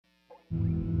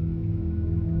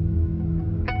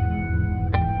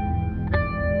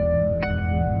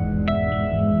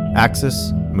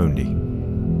Axis Mundi.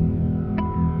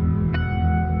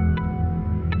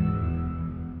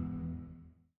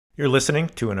 You're listening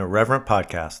to an Irreverent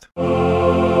podcast.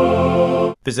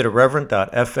 Visit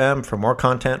irreverent.fm for more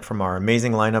content from our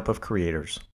amazing lineup of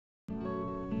creators.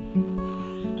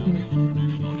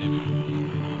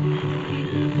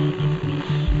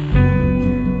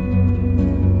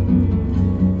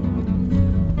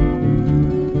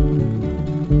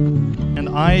 And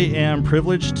I am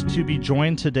privileged to be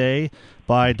joined today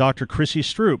by Dr. Chrissy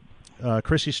Stroop.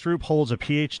 Chrissy Stroop holds a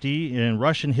PhD in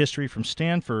Russian history from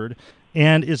Stanford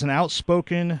and is an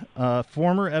outspoken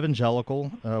former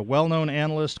evangelical, well-known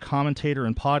analyst, commentator,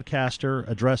 and podcaster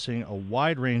addressing a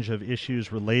wide range of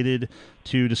issues related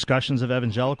to discussions of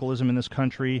evangelicalism in this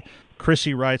country.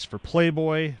 Chrissy writes for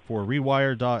Playboy, for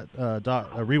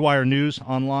Rewire News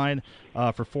Online,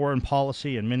 for Foreign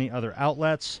Policy, and many other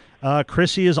outlets.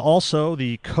 Chrissy is also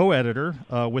the co-editor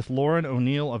with Lauren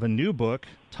O'Neill of a new book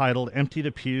titled Empty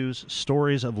the Pews,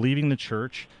 Stories of Leaving the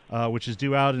Church, which is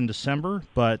due out in December,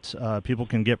 but people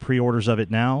can get pre-orders of it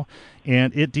now.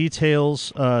 And it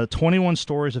details 21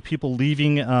 stories of people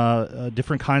leaving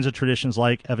different kinds of traditions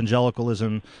like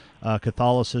evangelicalism,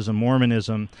 Catholicism,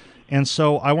 Mormonism. And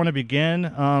so I want to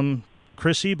begin,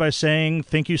 Chrissy, by saying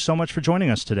thank you so much for joining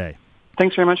us today.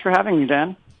 Thanks very much for having me,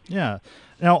 Dan. Yeah.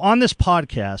 Now, on this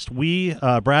podcast, we,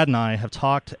 Brad and I, have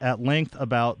talked at length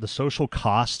about the social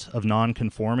cost of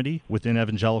nonconformity within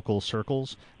evangelical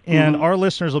circles, and our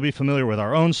listeners will be familiar with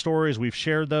our own stories. We've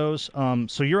shared those,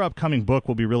 so your upcoming book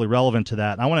will be really relevant to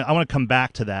that. And I want to come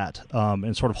back to that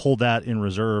and sort of hold that in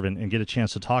reserve and get a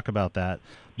chance to talk about that.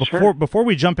 Before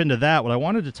we jump into that, what I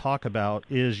wanted to talk about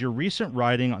is your recent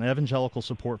writing on evangelical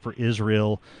support for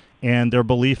Israel and their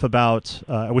belief about,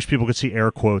 I wish people could see air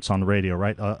quotes on the radio,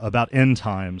 right, about end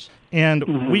times.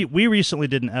 And we recently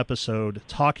did an episode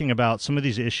talking about some of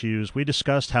these issues. We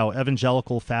discussed how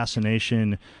evangelical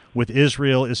fascination with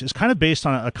Israel is kind of based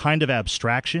on a kind of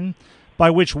abstraction,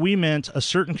 by which we meant a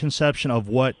certain conception of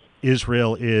what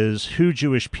Israel is, who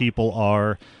Jewish people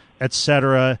are,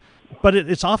 etc., but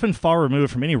it's often far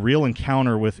removed from any real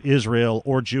encounter with Israel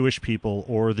or Jewish people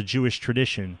or the Jewish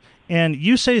tradition. And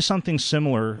you say something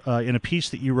similar in a piece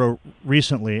that you wrote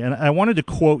recently, and I wanted to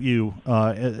quote you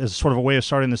as sort of a way of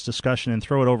starting this discussion and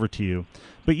throw it over to you.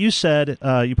 But you said,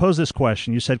 you posed this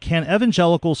question, you said, can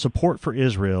evangelical support for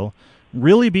Israel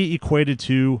really be equated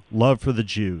to love for the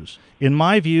Jews? In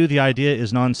my view, the idea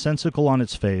is nonsensical on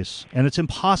its face, and it's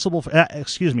impossible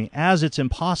as it's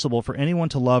impossible for anyone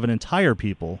to love an entire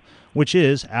people, which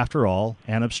is, after all,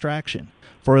 an abstraction.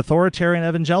 For authoritarian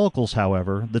evangelicals,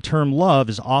 however, the term love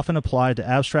is often applied to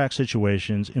abstract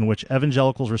situations in which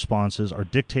evangelicals' responses are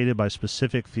dictated by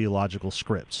specific theological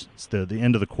scripts. It's the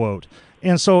end of the quote.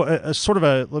 And so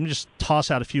let me just toss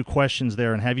out a few questions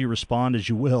there and have you respond as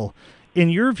you will. In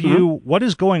your view, what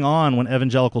is going on when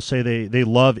evangelicals say they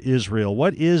love Israel?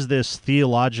 What is this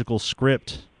theological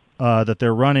script that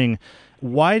they're running?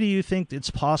 Why do you think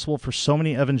it's possible for so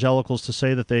many evangelicals to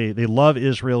say that they love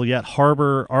Israel yet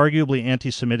harbor arguably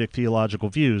anti-Semitic theological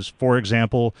views? For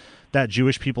example, that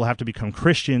Jewish people have to become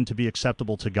Christian to be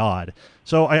acceptable to God.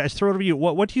 So I throw it over to you.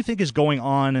 What do you think is going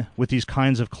on with these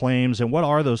kinds of claims, and what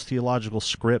are those theological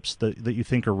scripts that you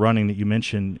think are running that you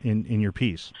mentioned in your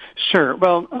piece? Sure.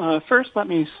 Well, first let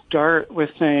me start with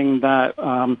saying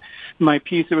that my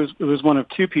piece, it was one of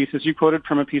two pieces. You quoted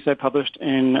from a piece I published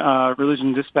in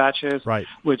Religion Dispatches, right,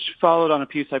 which followed on a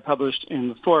piece I published in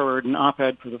the Forward, an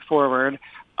op-ed for the Forward.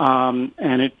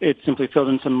 And it simply filled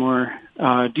in some more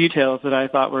details that I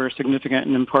thought were significant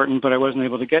and important, but I wasn't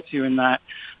able to get to in that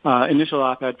initial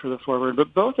op-ed for the Forward.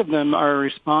 But both of them are a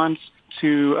response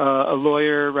to a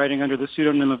lawyer writing under the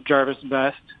pseudonym of Jarvis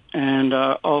Best, and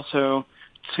also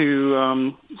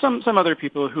to some other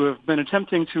people who have been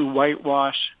attempting to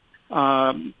whitewash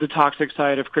the toxic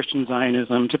side of Christian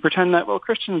Zionism, to pretend that, well,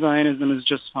 Christian Zionism is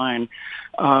just fine.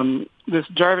 This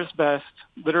Jarvis Best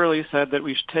literally said that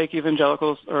we should take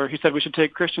evangelicals, or he said we should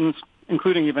take Christians,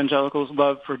 including evangelicals'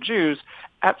 love for Jews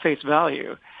at face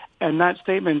value. And that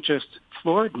statement just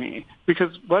floored me,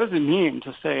 because what does it mean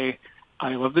to say,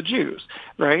 I love the Jews,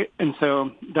 right? And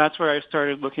so that's where I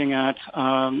started looking at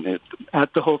the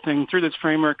whole thing through this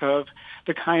framework of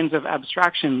the kinds of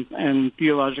abstractions and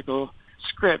theological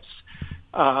scripts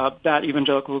that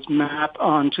evangelicals map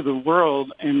onto the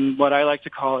world in what I like to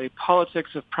call a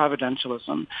politics of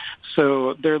providentialism.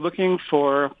 So they're looking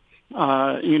for,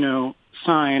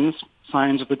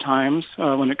 signs of the times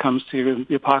when it comes to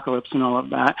the apocalypse and all of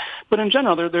that. But in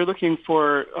general, they're looking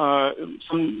for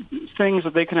some things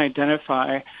that they can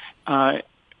identify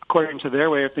according to their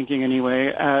way of thinking anyway,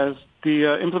 as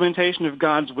the implementation of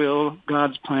God's will,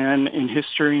 God's plan in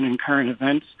history and in current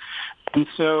events. And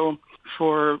so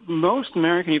for most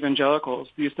American evangelicals,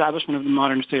 the establishment of the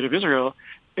modern state of Israel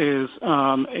is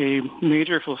a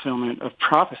major fulfillment of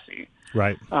prophecy.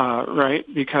 Right. Right?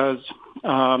 Because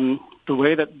the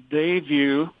way that they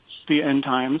view the end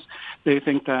times, they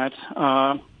think that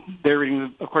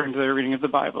according to their reading of the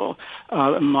Bible,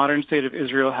 a modern state of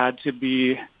Israel had to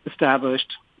be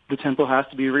established. The temple has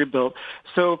to be rebuilt.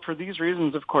 So for these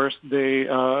reasons, of course, they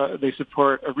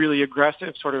support a really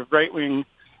aggressive sort of right-wing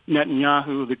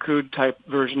Netanyahu, the Likud type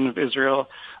version of Israel,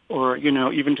 or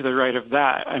even to the right of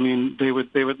that. I mean, they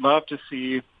would love to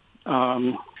see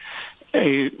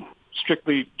a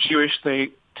strictly Jewish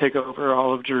state take over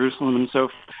all of Jerusalem and so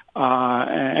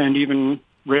and even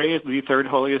raise the third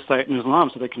holiest site in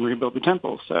Islam so they can rebuild the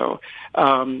temple. So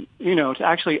to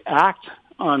actually act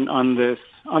on this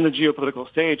on the geopolitical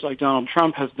stage, like Donald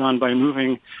Trump has done by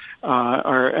moving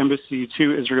our embassy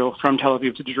to Israel from Tel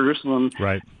Aviv to Jerusalem,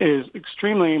 right, is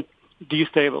extremely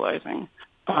destabilizing.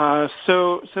 When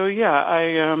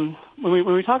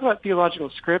we talk about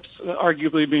theological scripts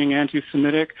arguably being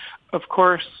anti-Semitic, of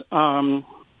course, all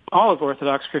of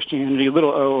Orthodox Christianity,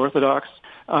 little o Orthodox,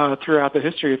 throughout the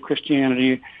history of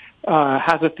Christianity,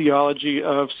 has a theology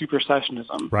of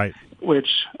supersessionism, right, which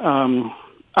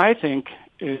I think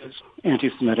is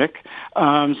anti-Semitic.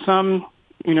 Some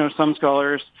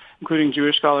scholars, including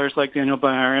Jewish scholars like Daniel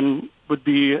Byron, would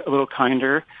be a little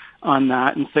kinder on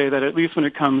that and say that at least when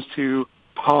it comes to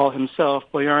Paul himself,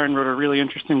 Byron wrote a really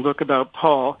interesting book about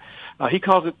Paul. He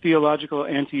calls it theological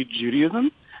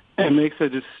anti-Judaism and makes a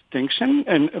distinction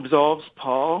and absolves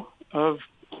Paul of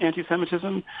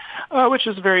anti-Semitism, which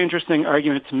is a very interesting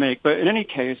argument to make. But in any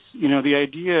case, the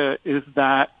idea is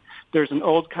that there's an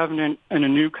old covenant and a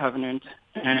new covenant,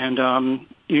 and,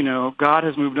 God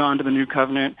has moved on to the new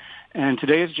covenant, and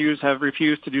today's Jews have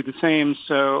refused to do the same,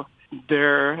 so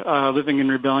they're living in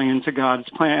rebellion to God's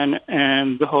plan,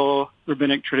 and the whole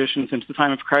rabbinic tradition since the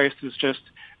time of Christ is just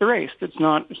erased. It's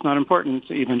not important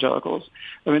to evangelicals.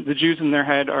 I mean, the Jews in their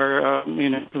head are,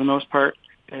 for the most part,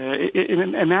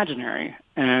 imaginary,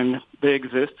 and they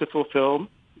exist to fulfill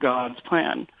God's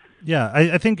plan. Yeah,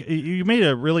 I think you made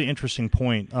a really interesting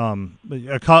point.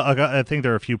 I think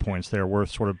there are a few points there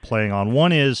worth sort of playing on.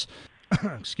 One is,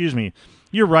 excuse me,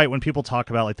 you're right when people talk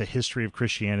about like the history of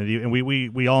Christianity, and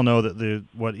we all know that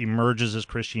what emerges as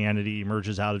Christianity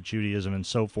emerges out of Judaism and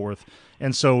so forth.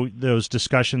 And so those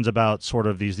discussions about sort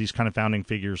of these kind of founding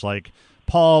figures like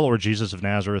Paul or Jesus of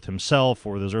Nazareth himself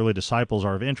or those early disciples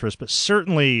are of interest, but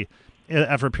certainly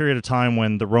after a period of time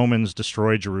when the Romans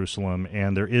destroyed Jerusalem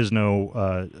and there is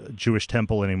no Jewish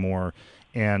temple anymore,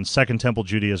 and Second Temple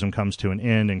Judaism comes to an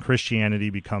end, and Christianity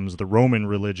becomes the Roman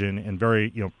religion and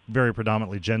very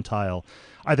predominantly Gentile.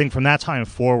 I think from that time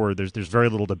forward, there's very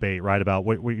little debate, right, about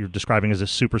what you're describing as a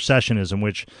supersessionism,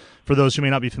 which, for those who may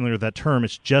not be familiar with that term,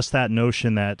 it's just that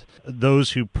notion that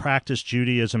those who practice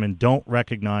Judaism and don't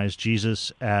recognize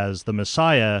Jesus as the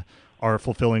Messiah are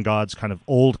fulfilling God's kind of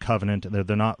old covenant, and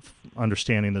they're not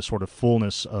understanding the sort of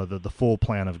fullness of the full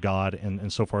plan of God,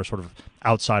 and so far sort of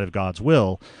outside of God's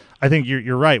will. I think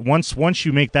you're right. Once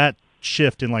you make that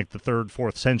shift in like the 3rd,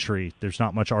 4th century, there's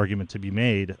not much argument to be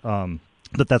made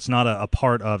that's not a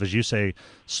part of, as you say,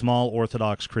 small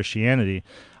Orthodox Christianity.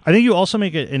 I think you also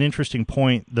make an interesting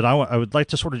point that I would like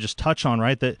to sort of just touch on,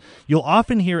 right, that you'll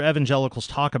often hear evangelicals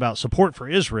talk about support for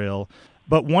Israel,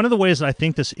 but one of the ways that I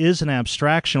think this is an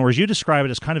abstraction, or as you describe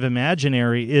it as kind of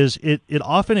imaginary, is it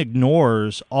often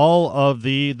ignores all of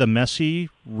the messy,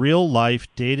 real-life,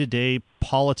 day-to-day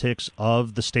politics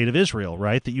of the state of Israel,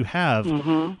 right? That you have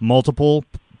multiple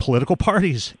political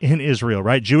parties in Israel,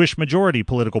 right? Jewish majority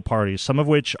political parties, some of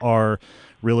which are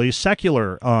really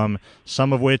secular,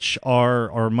 some of which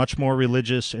are much more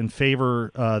religious and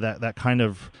favor that kind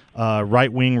of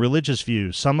right-wing religious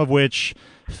view, some of which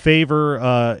favor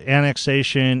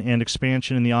annexation and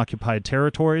expansion in the occupied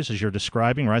territories, as you're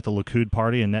describing, right? The Likud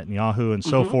party and Netanyahu and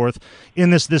so forth,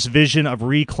 in this vision of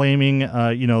reclaiming,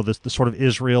 the sort of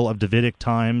Israel of Davidic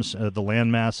times, the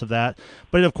landmass of that.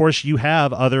 But of course, you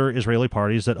have other Israeli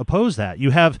parties that oppose that.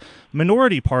 You have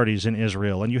minority parties in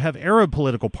Israel, and you have Arab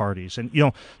political parties, and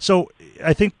so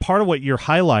I think part of what you're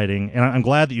highlighting, and I'm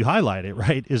glad that you highlight it,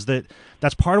 right, is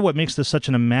that's part of what makes this such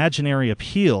an imaginary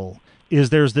appeal. Is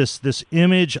there's this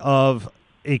image of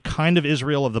a kind of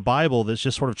Israel of the Bible that's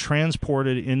just sort of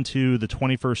transported into the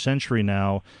 21st century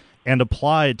now and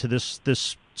applied to this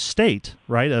state,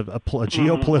 right, a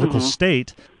geopolitical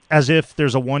state, as if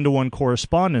there's a one-to-one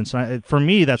correspondence. And for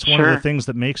me, that's one of the things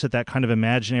that makes it that kind of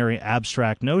imaginary,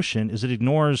 abstract notion, is it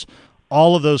ignores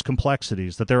all of those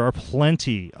complexities, that there are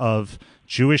plenty of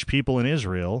Jewish people in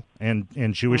Israel and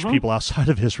Jewish people outside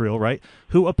of Israel, right,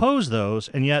 who oppose those,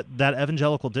 and yet that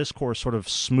evangelical discourse sort of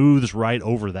smooths right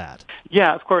over that.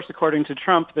 Yeah, of course, according to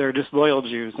Trump, they're disloyal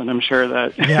Jews, and I'm sure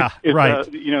that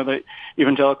that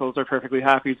evangelicals are perfectly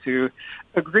happy to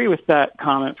agree with that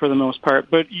comment for the most part.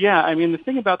 But yeah, I mean, the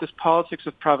thing about this politics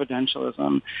of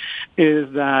providentialism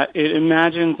is that it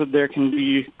imagines that there can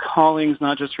be callings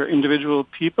not just for individual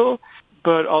people,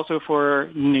 but also for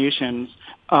nations.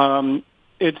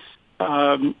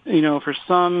 For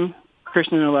some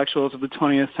Christian intellectuals of the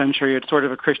 20th century, it's sort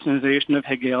of a Christianization of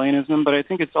Hegelianism, but I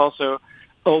think it's also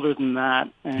older than that.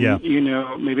 And,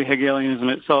 maybe Hegelianism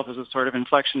itself is a sort of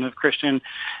inflection of Christian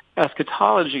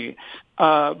eschatology.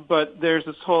 But there's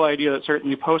this whole idea that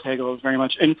certainly post-Hegel is very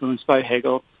much influenced by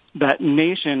Hegel, that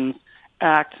nations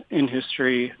act in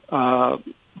history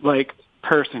like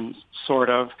persons, sort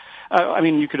of.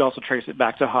 You could also trace it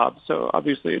back to Hobbes. So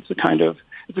obviously, it's a kind of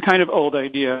old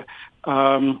idea.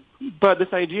 But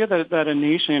this idea that a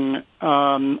nation,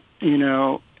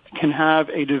 can have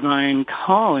a divine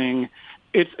calling,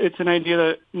 it's an idea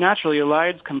that naturally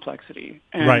elides complexity.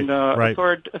 And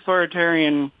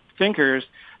authoritarian thinkers,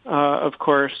 of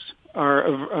course,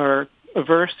 are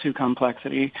averse to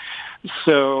complexity.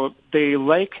 So they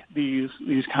like these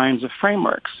kinds of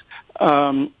frameworks.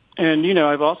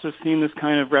 I've also seen this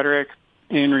kind of rhetoric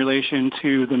in relation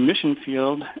to the mission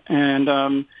field. And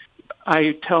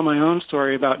I tell my own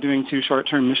story about doing 2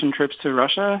 short-term mission trips to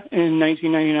Russia in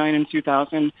 1999 and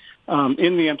 2000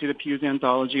 in the Empty the Pews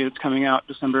anthology that's coming out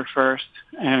December 1st,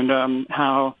 and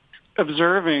how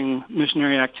observing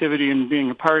missionary activity and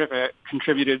being a part of it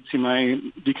contributed to my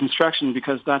deconstruction,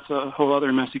 because that's a whole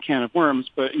other messy can of worms.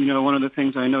 But, one of the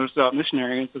things I noticed about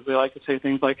missionaries is they like to say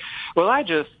things like, well, I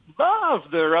just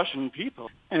love the Russian people.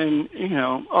 And,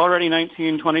 already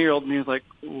 19, 20-year-old me is like,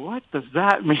 what does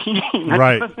that mean?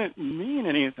 That doesn't mean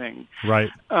anything. Right.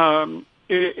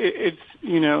 It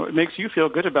makes you feel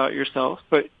good about yourself,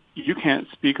 but you can't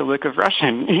speak a lick of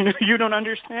Russian. You don't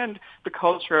understand the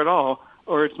culture at all,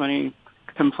 or its many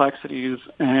complexities,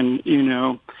 and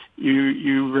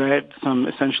you read some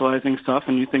essentializing stuff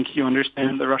and you think you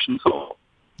understand the Russian soul.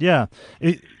 Yeah.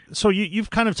 So you've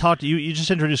kind of talked, you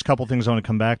just introduced a couple things I want to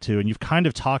come back to, and you've kind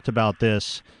of talked about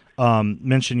this,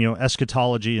 mentioned,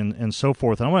 eschatology and so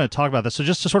forth, and I want to talk about this. So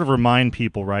just to sort of remind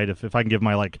people, right, if I can give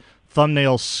my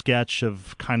thumbnail sketch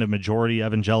of kind of majority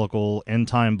evangelical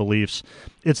end-time beliefs,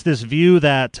 it's this view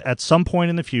that at some point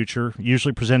in the future,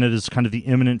 usually presented as kind of the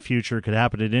imminent future, could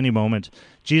happen at any moment,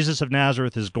 Jesus of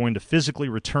Nazareth is going to physically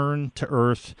return to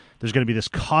earth. There's going to be this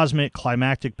cosmic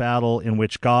climactic battle in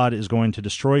which God is going to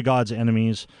destroy God's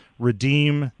enemies,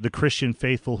 redeem the Christian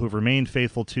faithful who've remained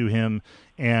faithful to him,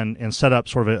 and set up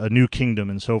sort of a new kingdom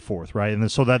and so forth, right?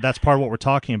 And so that's part of what we're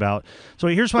talking about. So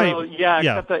here's my... Well,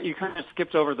 except that you kind of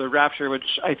skipped over the rapture,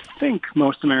 which I think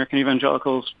most American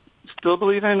evangelicals still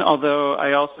believe in, although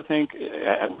I also think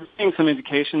we're seeing some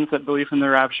indications that belief in the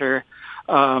rapture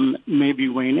may be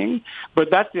waning.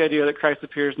 But that's the idea that Christ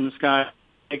appears in the sky,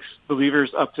 takes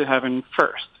believers up to heaven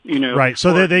first. Right.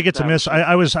 So they get to miss.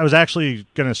 I was actually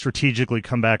going to strategically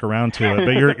come back around to it,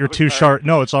 but you're too sharp.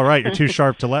 No, it's all right. You're too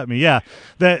sharp to let me. Yeah.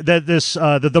 That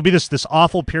there'll be this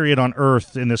awful period on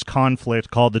earth in this conflict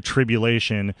called the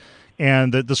tribulation.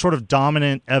 And the sort of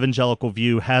dominant evangelical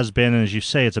view has been, and as you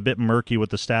say, it's a bit murky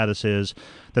what the status is,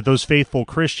 that those faithful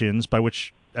Christians, by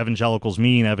which evangelicals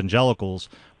mean evangelicals,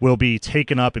 will be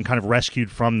taken up and kind of rescued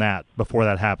from that before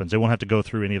that happens. They won't have to go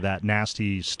through any of that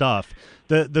nasty stuff.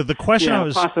 The question I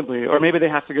was... possibly. Or maybe they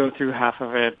have to go through half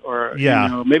of it, or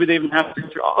maybe they even have to go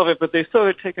through all of it, but they still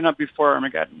are taken up before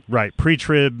Armageddon. Right.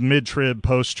 Pre-trib, mid-trib,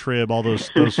 post-trib, all those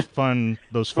fun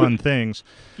things.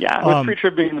 Yeah, with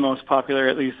pre-trib being the most popular,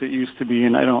 at least it used to be,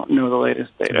 and I don't know the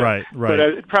latest data. Right. But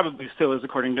it probably still is,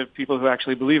 according to people who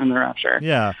actually believe in the rapture.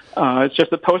 Yeah. It's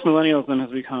just that post-millennialism has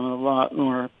become a lot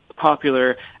more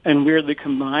popular and weirdly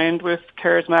combined with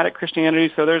charismatic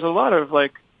Christianity, so there's a lot of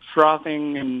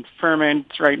frothing and ferment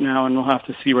right now, and we'll have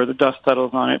to see where the dust settles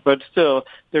on it. But still,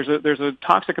 there's a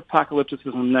toxic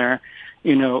apocalypticism there,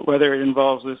 whether it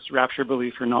involves this rapture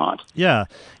belief or not. Yeah,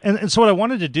 and so what I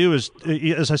wanted to do is,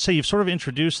 as I say, you've sort of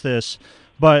introduced this,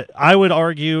 but I would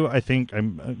argue, I think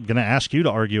I'm going to ask you to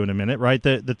argue in a minute, right,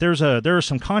 that there are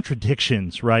some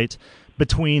contradictions, right,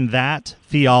 between that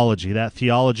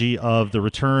theology of the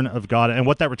return of God and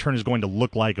what that return is going to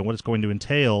look like and what it's going to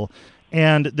entail,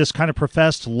 and this kind of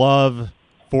professed love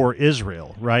for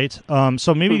Israel, right?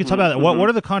 So maybe you can talk about that. What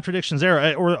are the contradictions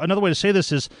there? Or another way to say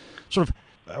this is sort of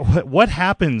what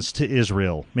happens to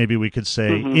Israel, maybe we could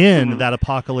say, in that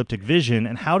apocalyptic vision,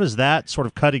 and how does that sort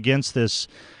of cut against this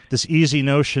this easy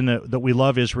notion that we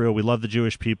love Israel, we love the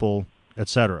Jewish people,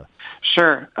 etc.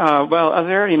 Sure. Well, as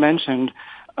I already mentioned,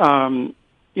 the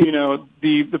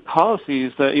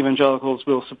policies that evangelicals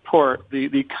will support,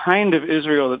 the kind of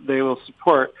Israel that they will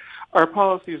support, are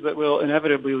policies that will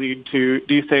inevitably lead to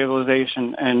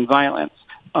destabilization and violence.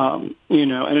 And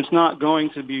it's not going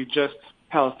to be just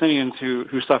Palestinians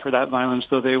who suffer that violence,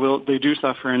 though they do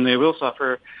suffer, and they will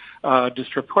suffer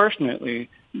disproportionately.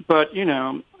 But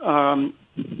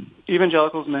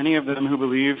evangelicals, many of them who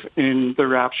believe in the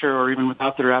rapture, or even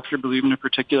without the rapture, believe in a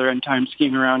particular end time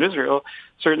scheme around Israel,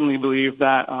 certainly believe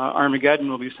that Armageddon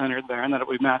will be centered there, and that it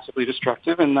will be massively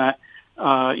destructive, and that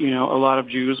a lot of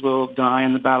Jews will die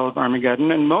in the Battle of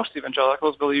Armageddon. And most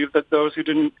evangelicals believe that those who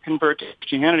didn't convert to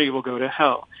Christianity will go to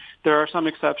hell. There are some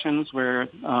exceptions where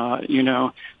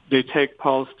they take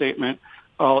Paul's statement,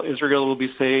 all Israel will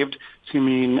be saved, to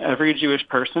mean every Jewish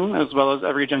person as well as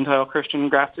every Gentile Christian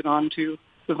grafted onto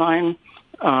the vine.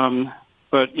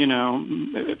 But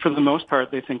for the most part,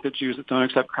 they think that Jews that don't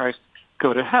accept Christ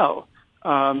go to hell.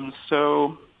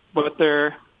 So what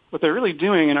they're really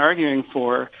doing and arguing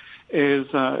for is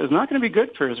not going to be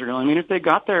good for Israel. I mean, if they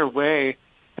got their way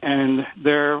and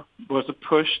there was a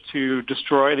push to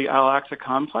destroy the Al-Aqsa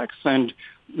complex and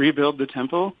rebuild the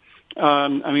temple,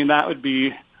 that would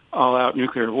be all-out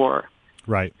nuclear war.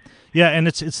 Right. Yeah, and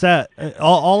it's that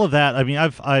all of that. I mean,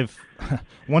 I've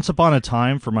once upon a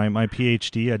time for my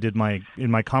PhD, I did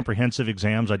in my comprehensive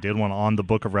exams, I did one on the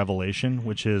Book of Revelation,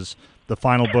 which is the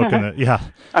final book in the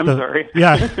sorry.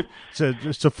 Yeah.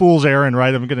 It's a fool's errand,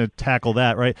 right? I'm going to tackle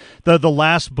that, right? The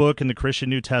last book in the Christian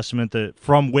New Testament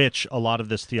from which a lot of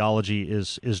this theology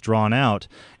is drawn out.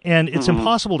 And it's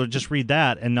impossible to just read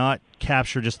that and not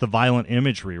capture just the violent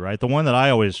imagery, right? The one that I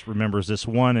always remember is this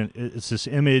one, and it's this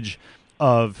image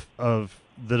of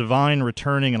the divine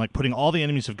returning and like putting all the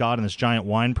enemies of God in this giant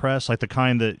wine press, like the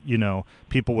kind that,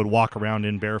 people would walk around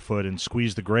in barefoot and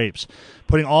squeeze the grapes,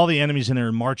 putting all the enemies in there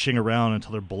and marching around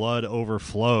until their blood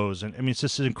overflows. And I mean, it's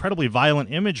just incredibly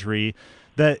violent imagery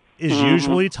that is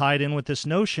usually tied in with this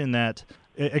notion that,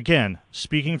 again,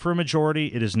 speaking for a majority,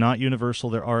 it is not universal.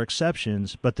 There are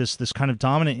exceptions, but this kind of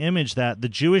dominant image that the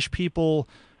Jewish people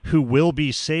who will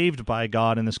be saved by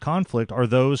God in this conflict are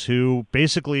those who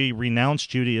basically renounce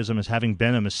Judaism as having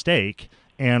been a mistake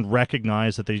and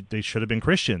recognize that they should have been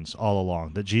Christians all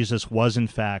along, that Jesus was in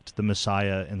fact the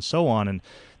Messiah, and so on. And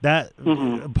that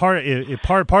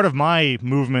part of my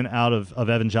movement out of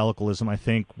evangelicalism, I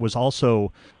think, was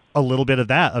also a little bit of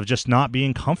that, of just not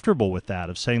being comfortable with that,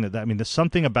 of saying that I mean, there's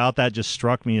something about that just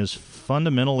struck me as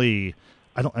fundamentally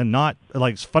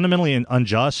fundamentally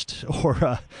unjust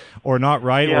or not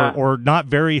right, yeah. or not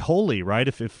very holy, right?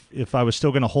 If I was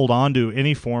still going to hold on to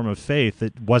any form of faith,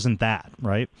 it wasn't that,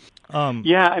 right?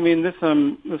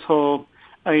 This whole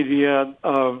idea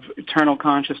of eternal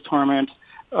conscious torment,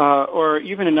 or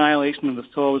even annihilation of the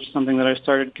soul, which is something that I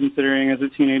started considering as a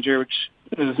teenager, which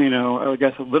is, I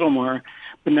guess a little more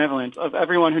benevolent, of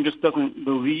everyone who just doesn't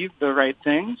believe the right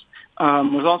things,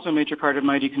 was also a major part of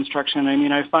my deconstruction. I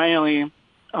mean, I finally,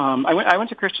 I went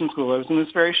to Christian school. I was in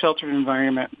this very sheltered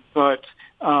environment, but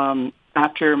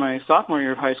after my sophomore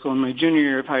year of high school and my junior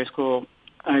year of high school,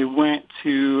 I went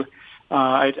to,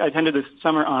 I attended this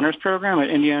summer honors program at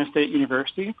Indiana State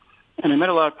University, and I met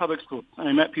a lot of public schools, and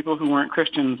I met people who weren't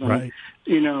Christians, and, right.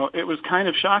 It was kind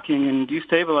of shocking and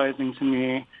destabilizing to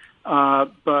me,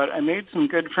 but I made some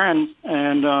good friends,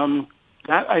 and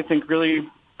that, I think, really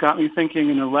got me thinking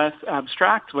in a less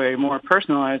abstract way, more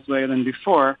personalized way than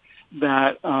before,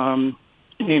 that,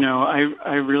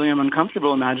 I really am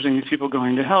uncomfortable imagining these people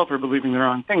going to hell for believing the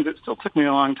wrong things. It still took me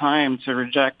a long time to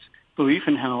reject belief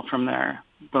in hell from there,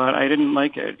 but I didn't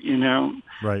like it,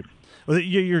 Right. Well,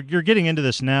 you're getting into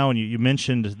this now, and you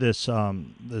mentioned this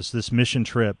this mission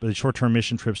trip, the short-term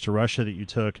mission trips to Russia that you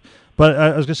took. But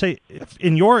I was going to say,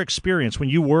 in your experience, when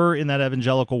you were in that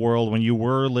evangelical world, when you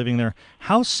were living there,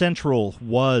 how central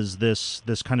was this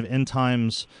kind of end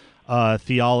times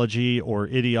theology or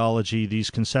ideology,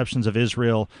 these conceptions of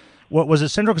Israel? What was it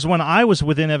central? Because when I was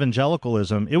within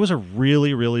evangelicalism, it was a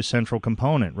really, really central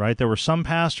component, right? There were some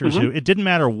pastors who, it didn't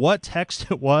matter what text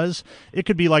it was, it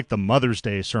could be like the Mother's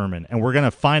Day sermon, and we're going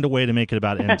to find a way to make it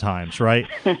about end times, right?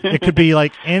 It could be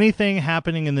like anything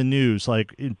happening in the news,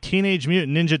 like Teenage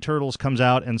Mutant Ninja Turtles comes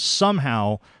out, and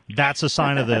somehow that's a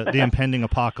sign of the impending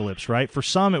apocalypse, right? For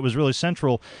some, it was really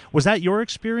central. Was that your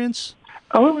experience?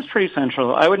 Oh, it was pretty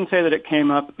central. I wouldn't say that it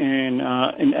came up in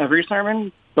every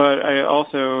sermon, but I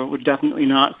also would definitely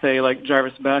not say, like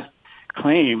Jarvis Best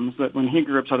claims that when he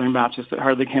grew up Southern Baptist, it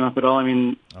hardly came up at all. I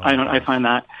mean, I find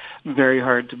that very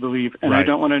hard to believe, and I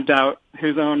don't want to doubt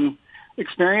his own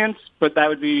experience, but that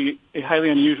would be a highly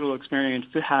unusual experience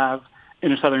to have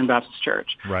in a Southern Baptist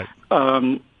church. Right.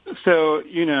 So,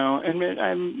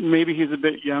 and maybe he's a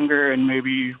bit younger, and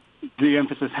maybe the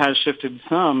emphasis has shifted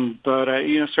some, but,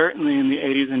 certainly in the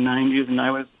 80s and 90s, and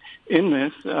I was in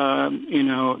this,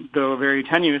 though very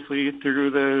tenuously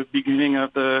through the beginning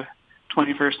of the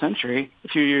 21st century, a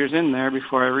few years in there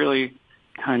before I really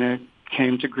kind of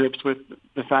came to grips with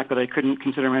the fact that I couldn't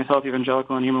consider myself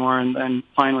evangelical anymore, and then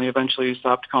finally eventually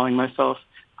stopped calling myself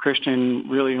Christian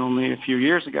really only a few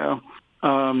years ago.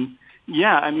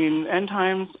 End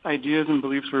times ideas and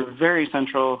beliefs were very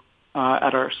central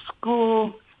at our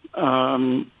school,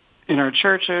 in our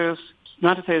churches.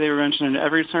 Not to say they were mentioned in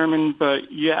every sermon,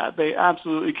 but yeah, they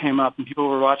absolutely came up, and people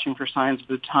were watching for signs of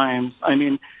the times. I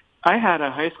mean, I had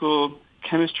a high school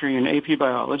chemistry and AP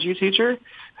biology teacher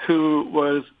who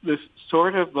was this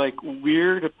sort of like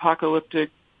weird apocalyptic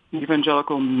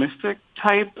evangelical mystic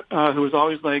type, who was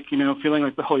always like, feeling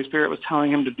like the Holy Spirit was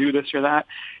telling him to do this or that.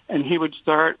 And he would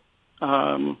start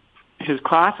his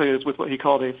classes with what he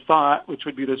called a thought, which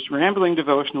would be this rambling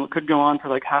devotional. It could go on for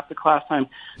like half the class time.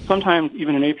 Sometimes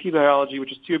even in AP biology,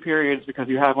 which is 2 periods because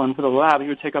you have one for the lab, he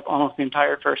would take up almost the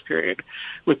entire first period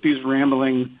with these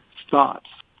rambling thoughts.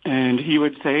 And he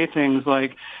would say things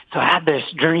like, so I had this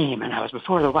dream, and I was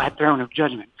before the white throne of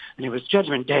judgment, and it was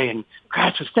judgment day, and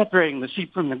Christ was separating the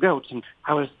sheep from the goats, and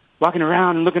I was walking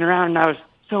around and looking around, and I was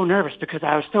so nervous because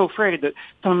I was so afraid that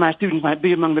some of my students might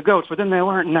be among the goats, but then they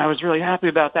weren't, and I was really happy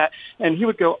about that. And he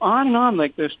would go on and on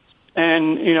like this,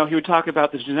 and, he would talk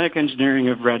about the genetic engineering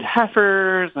of red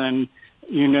heifers, and,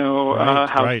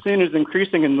 how sin is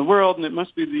increasing in the world, and it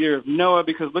must be the year of Noah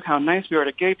because look how nice we are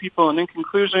to gay people, and in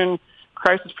conclusion,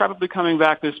 Christ is probably coming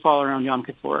back this fall around Yom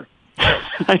Kippur.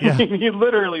 He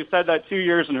literally said that 2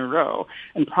 years in a row,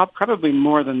 and probably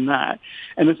more than that.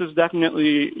 And this is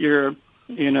definitely your,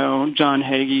 John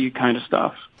Hagee kind of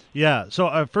stuff. Yeah.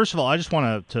 So first of all, I just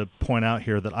want to point out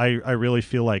here that I really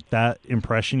feel like that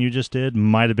impression you just did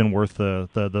might have been worth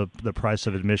the price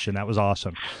of admission. That was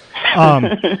awesome.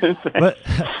 But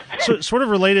so sort of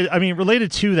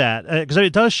related to that, because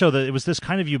it does show that it was this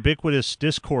kind of ubiquitous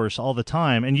discourse all the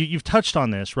time. And you've touched on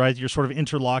this, right? You're sort of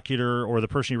interlocutor or the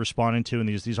person you're responding to in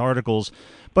these articles.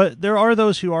 But there are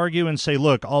those who argue and say,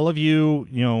 look, all of you,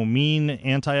 mean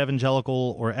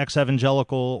anti-evangelical or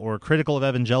ex-evangelical or critical of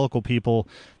evangelical people,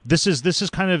 this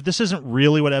isn't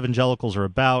really what evangelicals are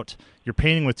about. You're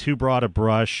painting with too broad a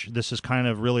brush. This is kind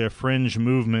of really a fringe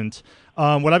movement.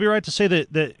 Would I be right to say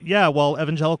that while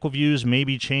evangelical views may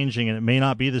be changing and it may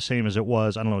not be the same as it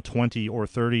was, 20 or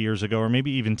 30 years ago, or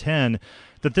maybe even 10,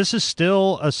 that this is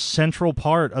still a central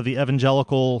part of the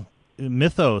evangelical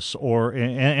mythos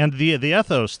and the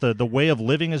ethos, the way of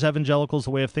living as evangelicals,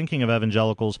 the way of thinking of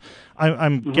evangelicals.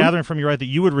 I'm gathering from you, right, that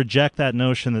you would reject that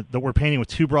notion that we're painting with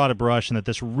too broad a brush and that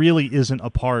this really isn't a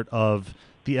part of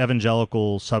the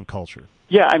evangelical subculture.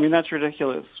 Yeah, that's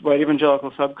ridiculous. White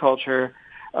evangelical subculture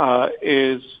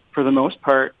is, for the most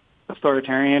part,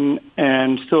 authoritarian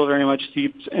and still very much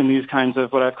steeped in these kinds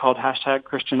of what I've called hashtag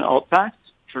Christian alt facts,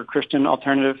 or Christian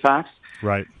alternative facts.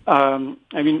 Right.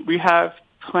 We have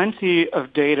plenty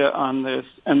of data on this,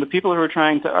 and the people who are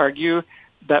trying to argue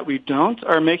that we don't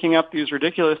are making up these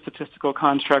ridiculous statistical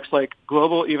constructs like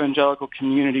global evangelical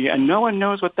community, and no one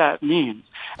knows what that means.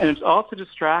 And it's all to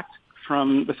distract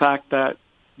from the fact that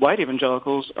white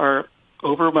evangelicals are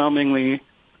overwhelmingly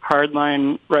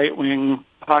hardline, right-wing,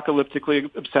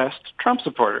 apocalyptically obsessed Trump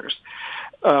supporters.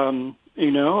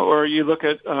 Or you look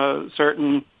at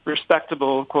certain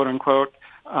respectable, quote-unquote,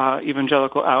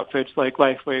 evangelical outfits like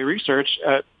Lifeway Research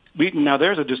at Wheaton. Now,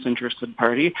 there's a disinterested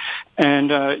party, and,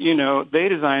 they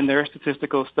design their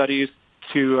statistical studies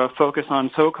to focus on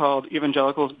so-called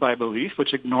evangelicals by belief,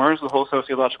 which ignores the whole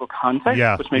sociological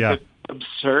context, which makes it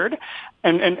absurd.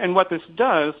 And what this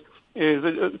does is,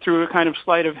 through a kind of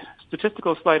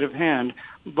statistical sleight of hand,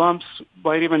 lumps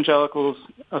white evangelicals,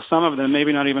 some of them,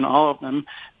 maybe not even all of them,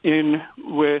 in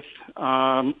with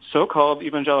so-called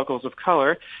evangelicals of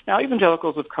color. Now,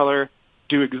 evangelicals of color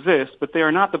do exist, but they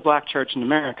are not the black church in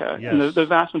America. Yes. And the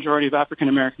vast majority of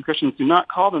African-American Christians do not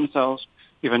call themselves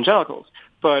evangelicals.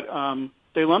 But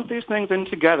they lump these things in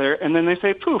together, and then they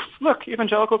say, poof, look,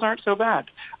 evangelicals aren't so bad.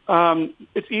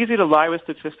 It's easy to lie with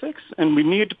statistics, and we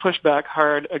need to push back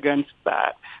hard against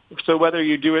that. So whether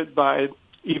you do it by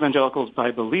evangelicals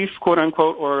by belief,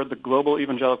 quote-unquote, or the global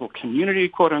evangelical community,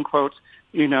 quote-unquote,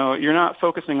 you're not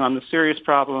focusing on the serious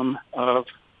problem of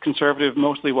conservative,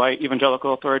 mostly white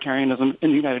evangelical authoritarianism in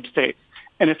the United States.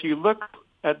 And if you look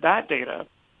at that data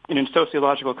in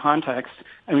sociological context,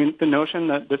 the notion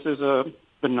that this is a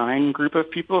benign group of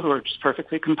people who are just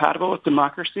perfectly compatible with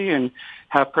democracy and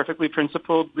have perfectly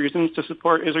principled reasons to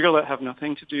support Israel that have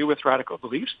nothing to do with radical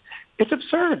beliefs. It's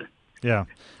absurd. Yeah,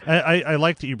 I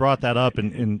like that you brought that up,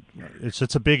 and it's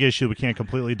a big issue we can't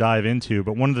completely dive into.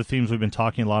 But one of the themes we've been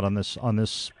talking a lot on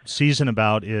this season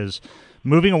about is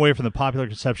moving away from the popular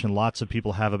conception lots of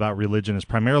people have about religion as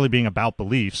primarily being about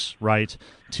beliefs, right?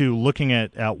 To looking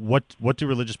at what do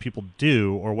religious people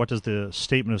do, or what does the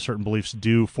statement of certain beliefs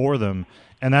do for them.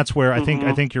 And that's where I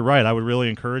think you're right. I would really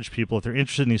encourage people, if they're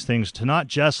interested in these things, to not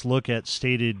just look at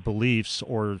stated beliefs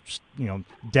or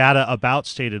data about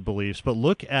stated beliefs, but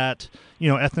look at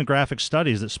ethnographic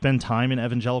studies that spend time in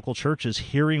evangelical churches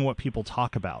hearing what people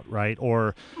talk about, right?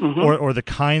 Or the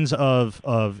kinds of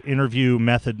interview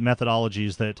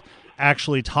methodologies that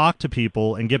actually talk to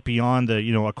people and get beyond the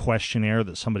a questionnaire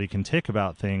that somebody can tick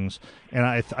about things. And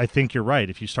I think you're right.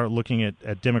 If you start looking at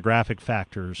demographic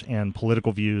factors and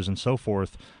political views and so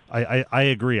forth, I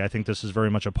agree. I think this is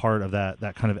very much a part of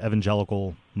that kind of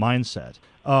evangelical mindset.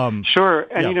 Sure.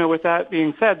 And with that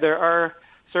being said, there are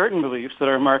certain beliefs that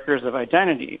are markers of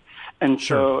identity. And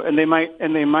Sure. so, and they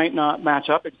might not match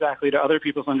up exactly to other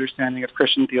people's understanding of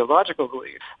Christian theological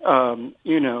belief,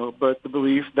 but the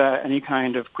belief that any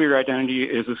kind of queer identity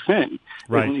is a sin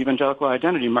Right. is an evangelical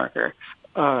identity marker.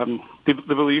 The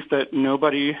belief that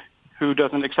nobody who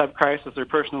doesn't accept Christ as their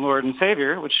personal Lord and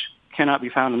Savior, which cannot be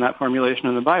found in that formulation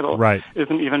in the Bible, Right. is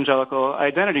an evangelical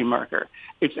identity marker.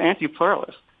 It's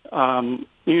anti-pluralist.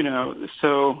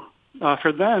 So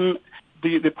for them,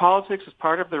 the politics is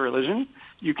part of the religion.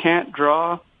 You can't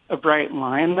draw a bright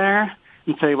line there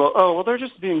and say, well, they're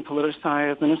just being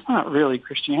politicized, and it's not really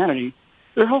Christianity.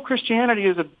 Their whole Christianity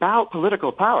is about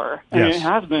political power, and Yes. it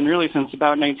has been really since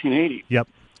about 1980. Yep.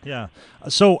 Yeah.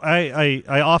 So I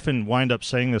often wind up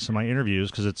saying this in my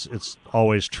interviews because it's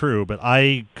always true, but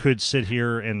I could sit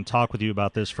here and talk with you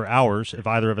about this for hours if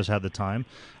either of us had the time,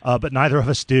 but neither of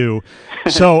us do.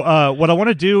 So what I want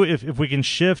to do, if we can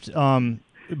shift,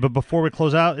 but before we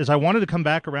close out, is I wanted to come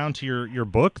back around to your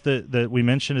book that we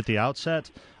mentioned at the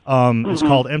outset. It's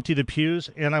called Empty the Pews,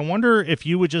 and I wonder if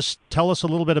you would just tell us a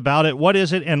little bit about it. What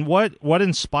is it, and what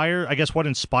inspired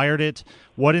it?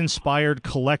 What inspired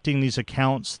collecting these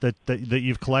accounts that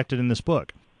you've collected in this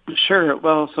book? Sure.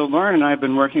 Well, so Lauren and I have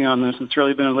been working on this. It's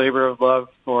really been a labor of love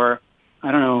for,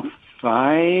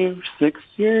 5, 6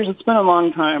 years. It's been a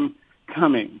long time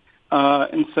coming.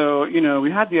 And so,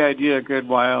 we had the idea a good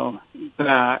while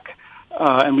back,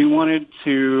 and we wanted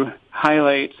to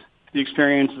highlight the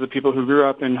experiences of people who grew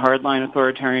up in hardline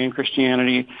authoritarian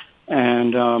Christianity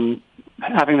and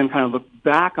having them kind of look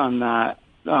back on that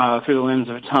through the lens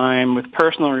of time with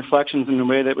personal reflections in a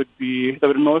way that would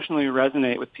emotionally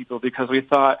resonate with people, because we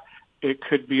thought it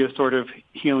could be a sort of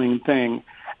healing thing.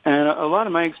 And a lot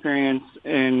of my experience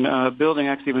in building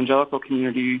ex-evangelical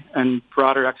community and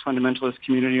broader ex-fundamentalist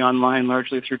community online,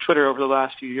 largely through Twitter over the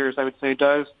last few years, I would say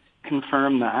does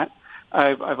confirm that.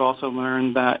 I've also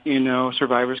learned that,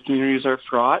 survivors' communities are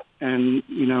fraught, and,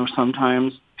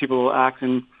 sometimes people will act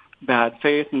in bad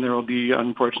faith and there will be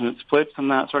unfortunate splits and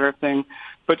that sort of thing.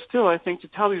 But still, I think to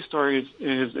tell these stories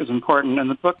is important, and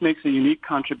the book makes a unique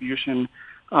contribution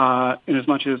in as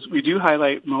much as we do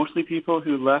highlight mostly people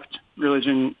who left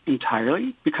religion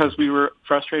entirely, because we were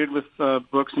frustrated with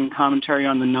books and commentary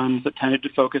on the nuns that tended to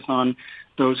focus on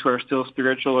those who are still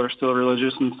spiritual or still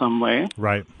religious in some way.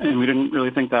 Right. And we didn't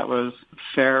really think that was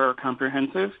fair or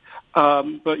comprehensive.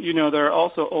 But, there are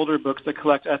also older books that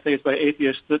collect essays by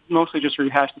atheists that mostly just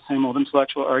rehash the same old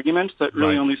intellectual arguments that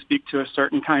really only speak to a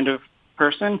certain kind of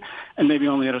person and maybe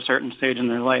only at a certain stage in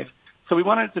their life. So we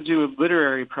wanted to do a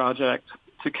literary project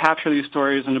to capture these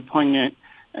stories in a poignant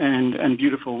and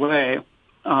beautiful way.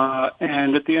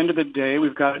 And at the end of the day,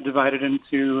 we've got it divided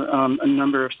into a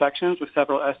number of sections with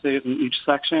several essays in each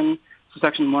section. So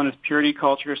section 1 is purity,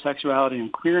 culture, sexuality,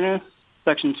 and queerness.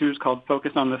 Section 2 is called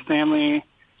focus on the family.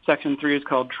 Section 3 is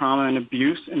called trauma and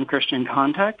abuse in Christian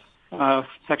context.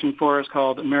 Section 4 is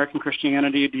called American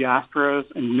Christianity, diasporas,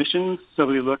 and missions. So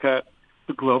we look at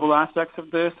the global aspects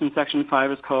of this. And section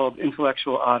 5 is called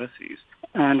intellectual odysseys.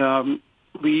 And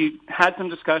we had some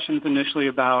discussions initially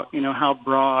about, how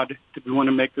broad did we want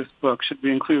to make this book? Should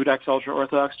we include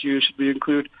ex-ultra-Orthodox Jews? Should we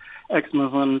include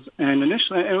ex-Muslims? And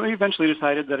we eventually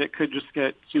decided that it could just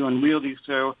get too unwieldy.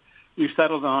 So we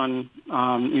settled on,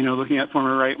 looking at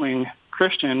former right-wing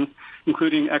Christians,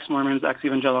 including ex-Mormons,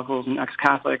 ex-Evangelicals, and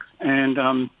ex-Catholics,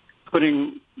 and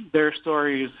putting their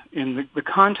stories in the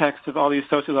context of all these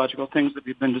sociological things that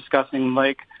we've been discussing,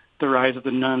 like the rise of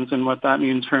the nuns and what that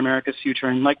means for America's future,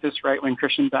 and like this right-wing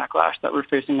Christian backlash that we're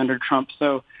facing under Trump.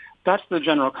 So that's the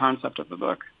general concept of the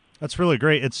book. That's really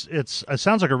great. It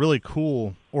sounds like a really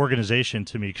cool organization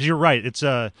to me, because you're right.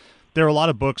 There are a lot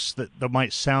of books that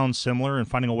might sound similar, and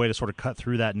finding a way to sort of cut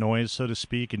through that noise, so to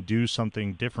speak, and do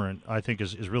something different, I think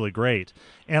is really great.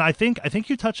 And I think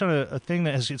you touched on a thing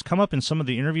that it's come up in some of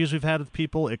the interviews we've had with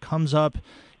people. It comes up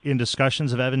in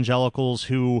discussions of evangelicals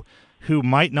who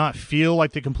might not feel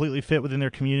like they completely fit within their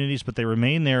communities, but they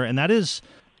remain there. And that is,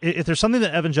 if there's something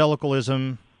that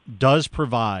evangelicalism does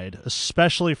provide,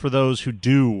 especially for those who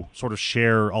do sort of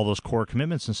share all those core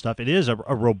commitments and stuff, it is a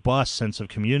robust sense of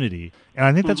community. And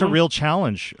I think that's a real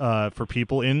challenge for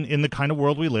people in the kind of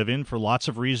world we live in, for lots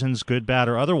of reasons, good, bad,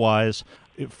 or otherwise.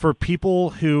 For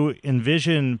people who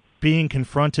envision being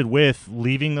confronted with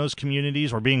leaving those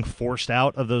communities or being forced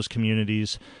out of those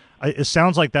communities, it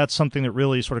sounds like that's something that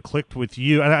really sort of clicked with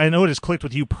you. And I know it has clicked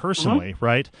with you personally,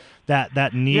 right?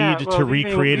 That need to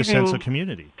recreate a sense of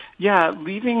community. Yeah,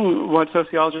 leaving what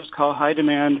sociologists call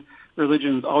high-demand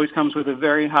religions always comes with a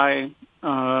very high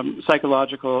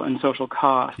psychological and social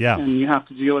cost. Yeah. And you have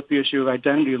to deal with the issue of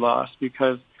identity loss,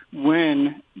 because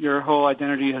when your whole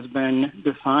identity has been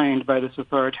defined by this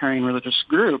authoritarian religious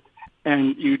group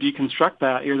and you deconstruct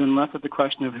that, you're then left with the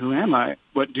question of, who am I?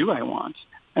 What do I want?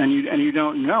 And you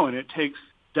don't know, and it takes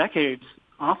decades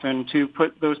often to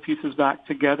put those pieces back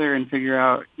together and figure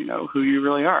out, who you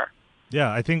really are. Yeah,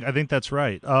 I think that's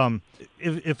right.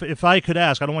 If I could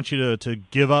ask, I don't want you to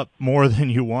give up more than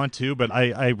you want to, but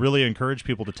I really encourage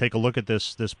people to take a look at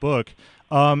this book.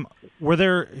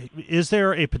 Is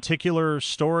there a particular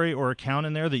story or account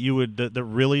in there that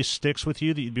really sticks with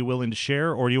you that you'd be willing to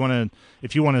share, or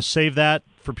if you want to save that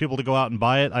for people to go out and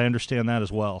buy it, I understand that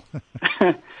as well.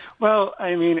 Well,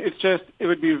 I mean, it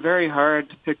would be very hard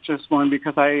to pick just one,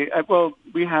 because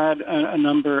we had a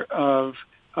number of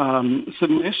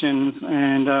submissions,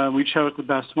 and we chose the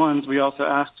best ones. We also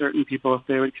asked certain people if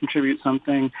they would contribute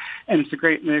something, and it's a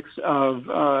great mix of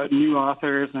new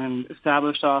authors and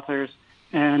established authors.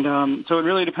 And so it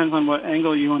really depends on what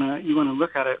angle you want to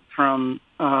look at it from,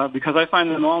 because I find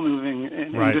them all moving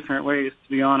in different ways, to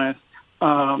be honest.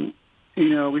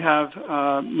 We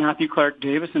have Matthew Clark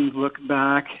Davison's look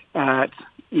back at,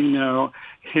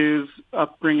 his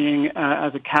upbringing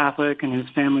as a Catholic and his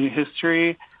family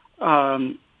history,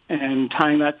 and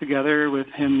tying that together with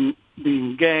him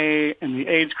being gay and the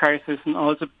AIDS crisis and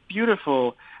all. It's a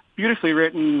beautifully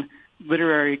written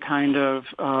literary kind of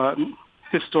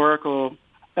historical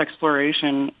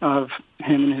exploration of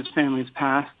him and his family's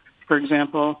past, for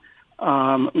example.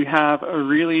 We have a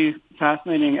really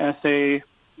fascinating essay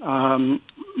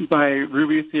by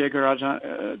Ruby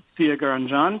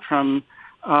Thiagarajan from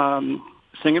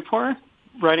Singapore,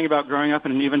 writing about growing up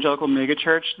in an evangelical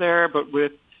megachurch there, but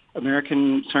with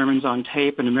American sermons on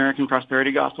tape and American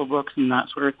prosperity gospel books and that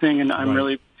sort of thing. And I'm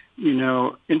really,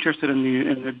 interested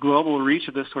in the global reach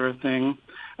of this sort of thing.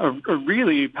 A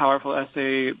really powerful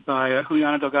essay by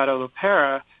Juliana Delgado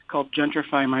Lopera called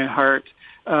 "Gentrify My Heart,"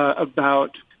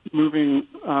 about moving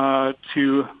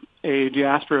to a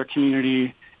diaspora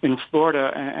community in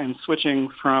Florida and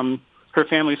her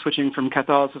family switching from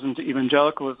Catholicism to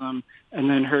evangelicalism, and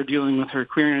then her dealing with her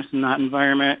queerness in that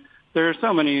environment. There are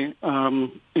so many,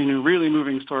 really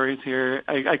moving stories here.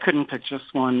 I couldn't pick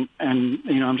just one, and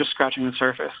I'm just scratching the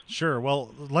surface. Sure.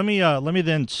 Well, let me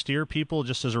then steer people,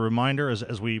 just as a reminder,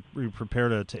 as we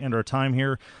prepare to end our time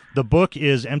here. The book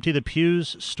is "Empty the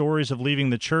Pews: Stories of Leaving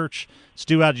the Church." It's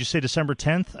due out, did you say December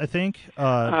 10th, I think?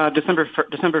 December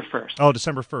 1st. Oh,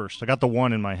 December 1st. I got the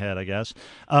 1 in my head, I guess.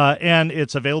 And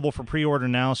it's available for pre-order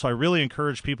now, so I really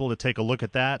encourage people to take a look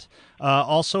at that.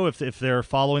 Also, if they're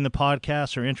following the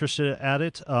podcast or interested at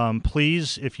it,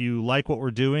 please, if you like what we're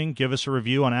doing, give us a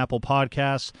review on Apple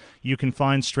Podcasts. You can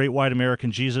find Straight White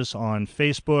American Jesus on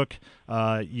Facebook.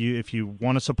 If you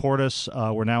want to support us,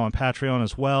 we're now on Patreon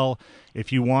as well.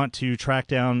 If you want to track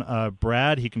down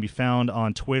Brad, he can be found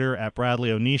on Twitter at Bradley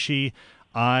Onishi.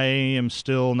 I am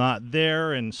still not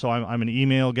there, and so I'm an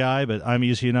email guy, but I'm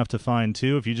easy enough to find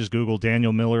too. If you just Google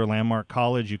Daniel Miller Landmark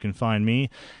College, you can find me.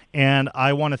 And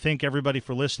I want to thank everybody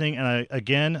for listening. And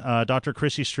again, Dr.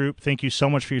 Chrissy Stroop, thank you so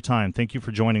much for your time. Thank you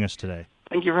for joining us today.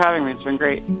 Thank you for having me. It's been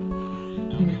great.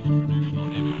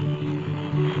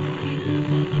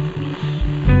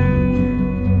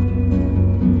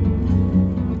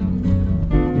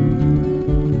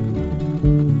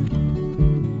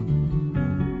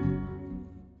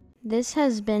 This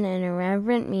has been an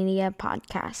Irreverent Media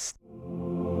podcast.